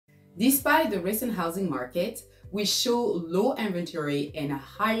Despite the recent housing market, which show low inventory and a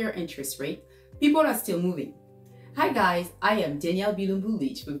higher interest rate, people are still moving. Hi guys, I am Danielle Bilumbu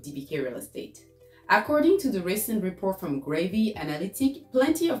with DBK Real Estate. According to the recent report from Gravy Analytics,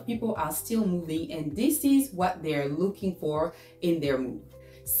 plenty of people are still moving, and this is what they're looking for in their move.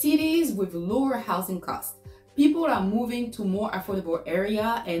 Cities with lower housing costs. People are moving to more affordable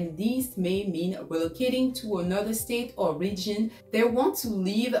area, and this may mean relocating to another state or region. They want to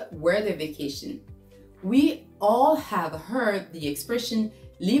live where they vacation. We all have heard the expression,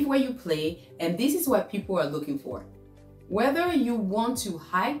 live where you play, and this is what people are looking for. Whether you want to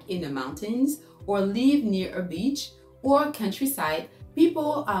hike in the mountains or live near a beach or countryside,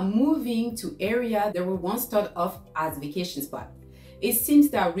 people are moving to areas that were once thought of as vacation spots. It seems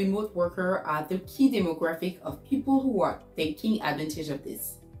that remote workers are the key demographic of people who are taking advantage of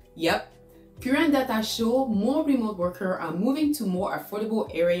this. Yep, current data show more remote workers are moving to more affordable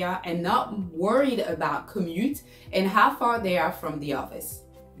area and not worried about commute and how far they are from the office.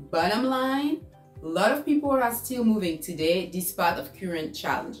 Bottom line, a lot of people are still moving today despite of current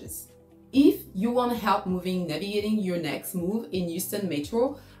challenges. If you want help navigating your next move in Houston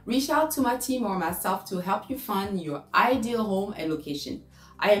Metro, reach out to my team or myself to help you find your ideal home and location.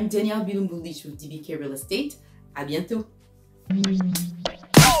 I am Danielle Bilumbu with DBK Real Estate. À bientôt!